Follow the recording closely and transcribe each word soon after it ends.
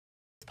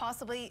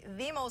Possibly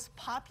the most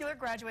popular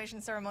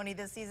graduation ceremony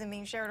this season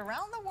being shared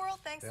around the world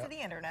thanks to the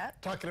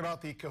internet. Talking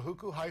about the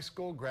Kahuku High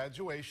School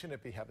graduation.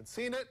 If you haven't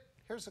seen it,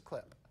 here's a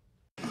clip.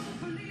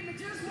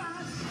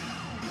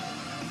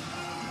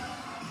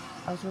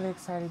 I was really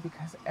excited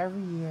because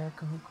every year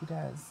Kahuku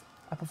does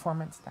a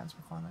dance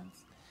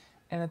performance.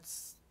 And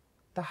it's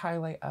the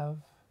highlight of,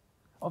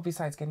 well,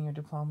 besides getting your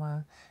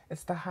diploma,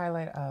 it's the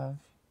highlight of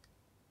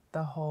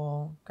the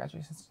whole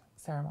graduation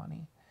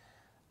ceremony.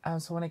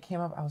 So when it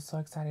came up, I was so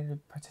excited to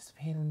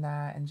participate in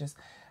that and just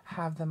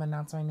have them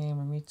announce my name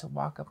and me to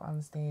walk up on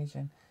the stage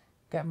and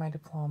get my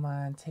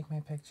diploma and take my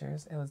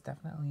pictures. It was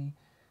definitely,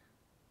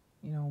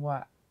 you know,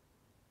 what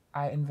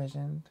I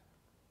envisioned.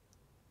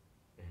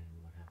 And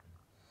what happened?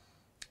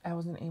 I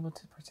wasn't able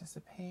to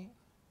participate.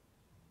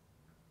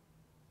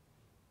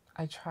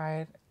 I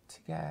tried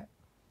to get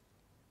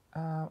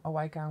a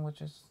white gown, which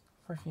is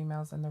for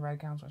females, and the red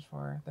gowns, which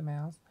for the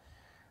males.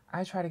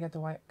 I tried to get the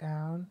white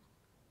gown.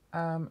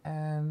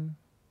 And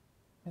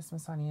Miss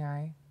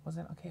Masani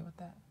wasn't okay with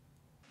that.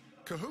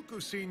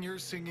 Kahuku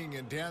seniors singing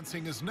and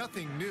dancing is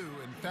nothing new.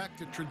 In fact,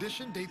 the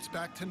tradition dates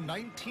back to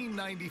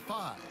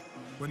 1995,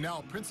 when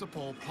now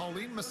Principal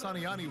Pauline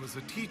Masaniani was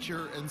a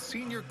teacher and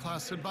senior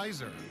class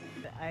advisor.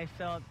 I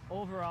felt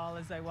overall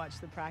as I watched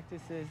the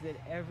practices that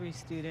every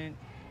student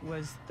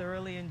was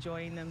thoroughly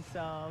enjoying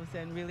themselves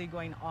and really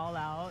going all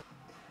out.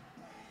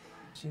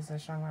 She's a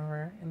strong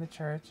member in the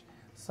church.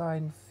 So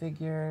I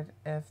figured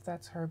if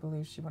that's her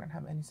belief, she wouldn't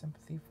have any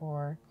sympathy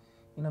for,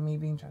 you know, me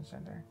being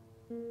transgender.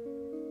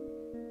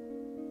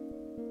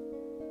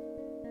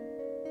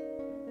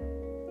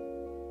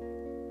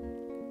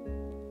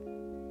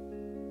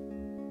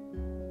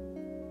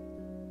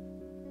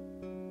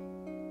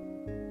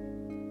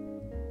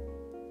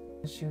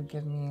 She would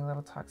give me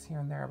little talks here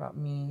and there about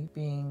me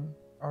being,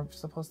 or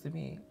supposed to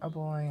be, a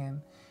boy,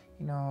 and,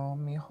 you know,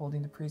 me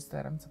holding the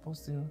priesthood. I'm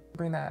supposed to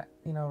bring that,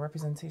 you know,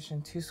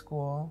 representation to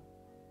school,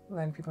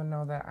 letting people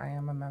know that I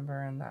am a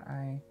member and that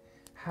I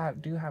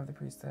do have the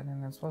priesthood,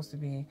 and I'm supposed to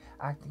be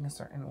acting a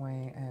certain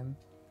way and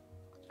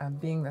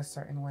being this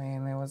certain way.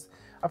 And it was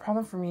a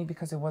problem for me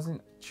because it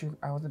wasn't true.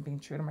 I wasn't being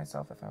true to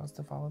myself if I was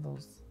to follow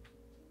those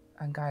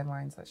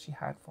guidelines that she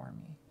had for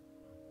me.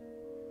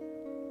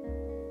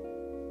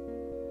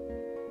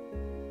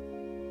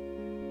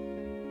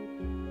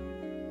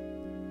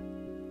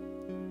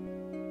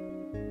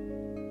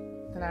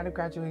 The night of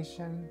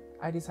graduation,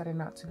 I decided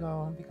not to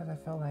go because I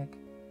felt like,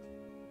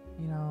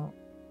 you know,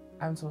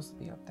 I'm supposed to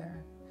be up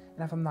there.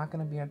 And if I'm not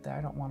going to be up there,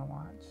 I don't want to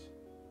watch.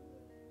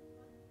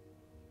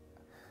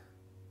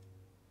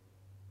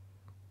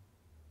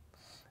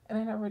 And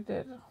I never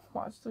did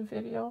watch the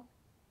video.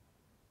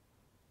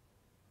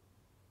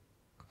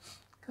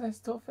 Because I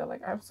still feel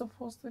like I'm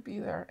supposed to be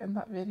there in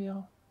that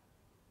video.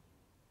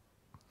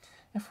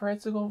 And for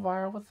it to go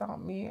viral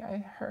without me,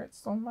 it hurt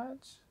so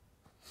much.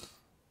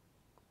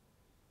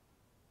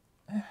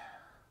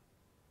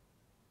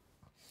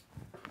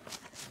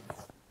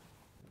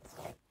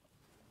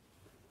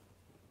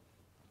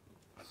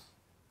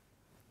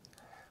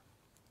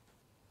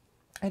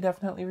 I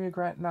definitely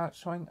regret not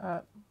showing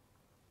up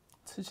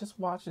to just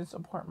watch and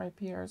support my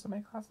peers and my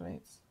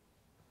classmates.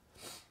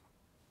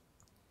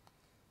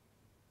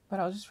 But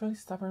I was just really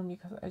stubborn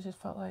because I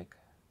just felt like,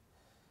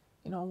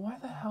 you know, why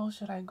the hell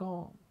should I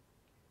go?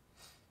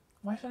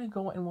 Why should I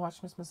go and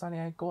watch Miss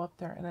Masani? I go up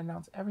there and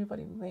announce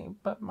everybody's name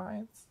but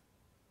mine.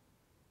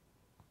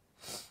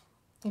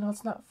 You know,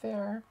 it's not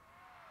fair.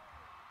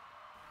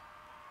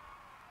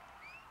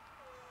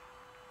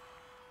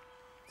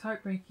 It's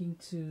heartbreaking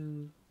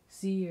to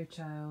see your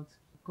child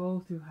go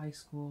through high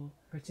school,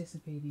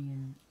 participating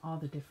in all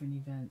the different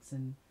events,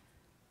 and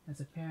as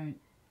a parent,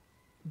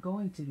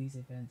 going to these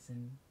events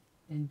and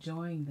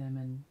enjoying them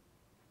and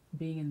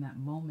being in that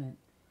moment,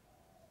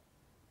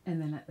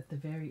 and then at the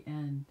very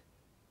end,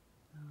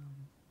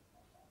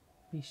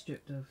 be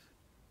stripped of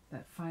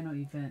that final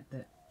event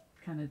that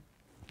kind of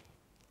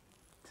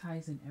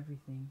ties in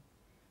everything.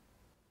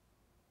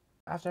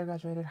 After I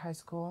graduated high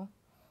school,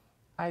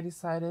 I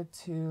decided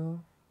to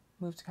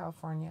move to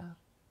California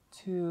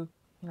to,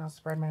 you know,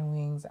 spread my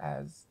wings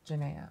as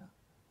Jennea.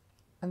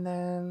 And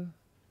then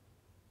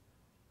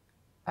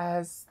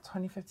as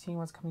 2015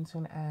 was coming to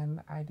an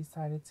end, I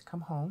decided to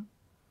come home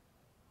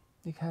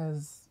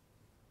because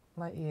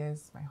La'i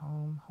is my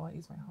home, Hawaii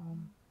is my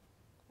home.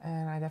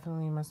 And I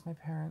definitely miss my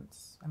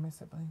parents and my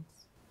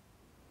siblings.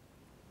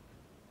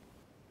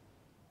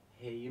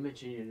 Hey, you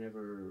mentioned you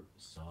never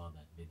saw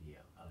that video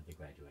of the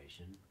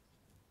graduation.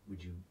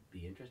 Would you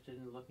be interested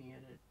in looking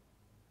at it?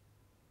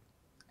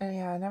 And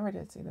yeah, I never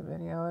did see the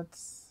video. I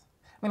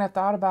mean, I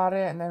thought about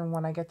it, and then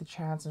when I get the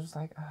chance, I was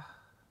like, ugh,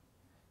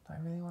 do I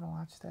really want to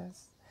watch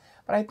this?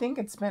 But I think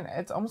it's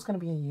almost going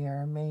to be a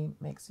year. May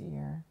makes a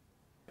year.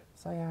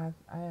 So yeah,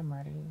 I am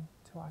ready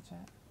to watch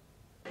it.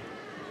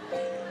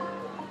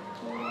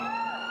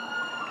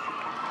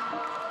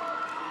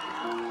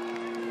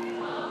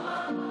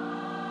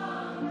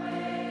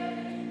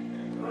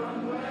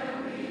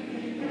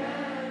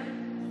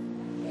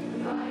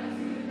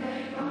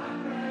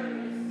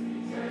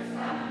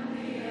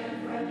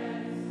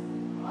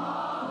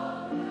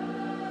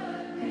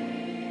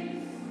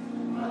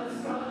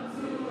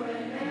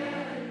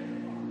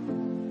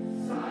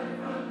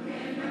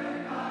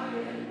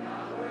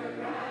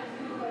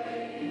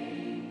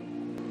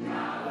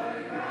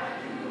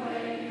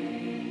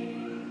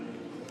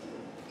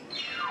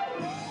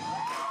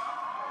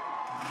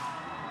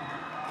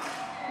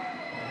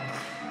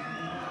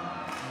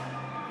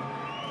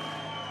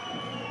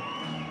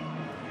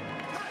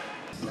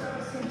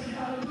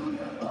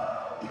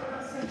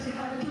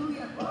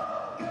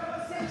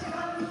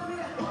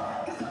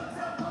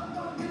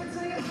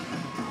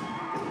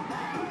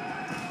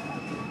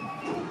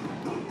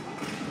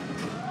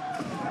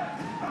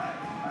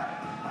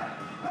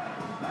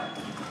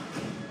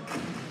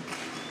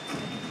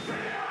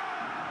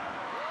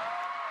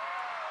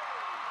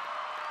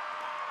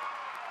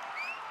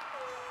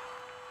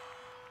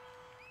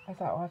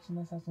 thought watching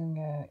this I was going to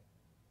get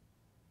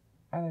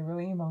either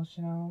really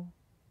emotional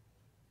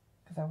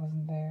because I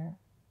wasn't there,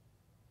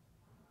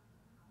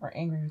 or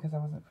angry because I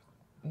wasn't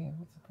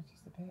able to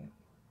participate.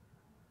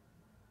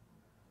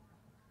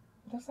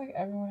 It looks like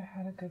everyone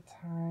had a good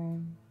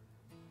time.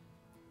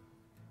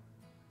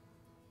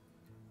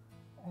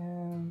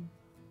 And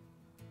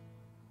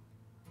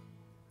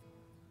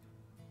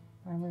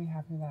I'm really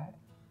happy that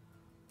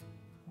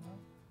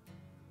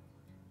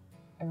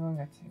everyone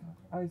got to,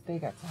 at least they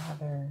got to have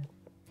their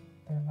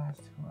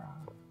last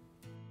hurrah.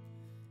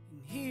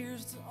 And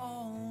here's to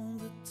all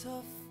the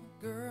tough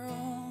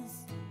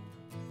girls,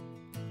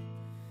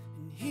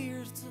 and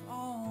here's to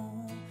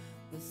all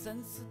the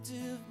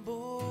sensitive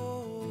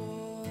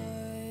boys.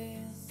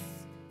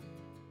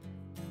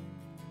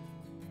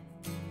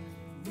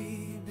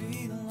 We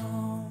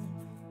belong.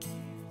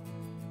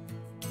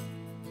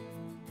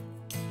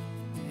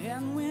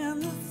 And when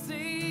the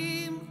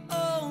same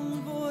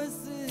old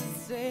voices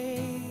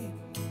say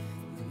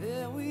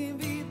that we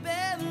belong,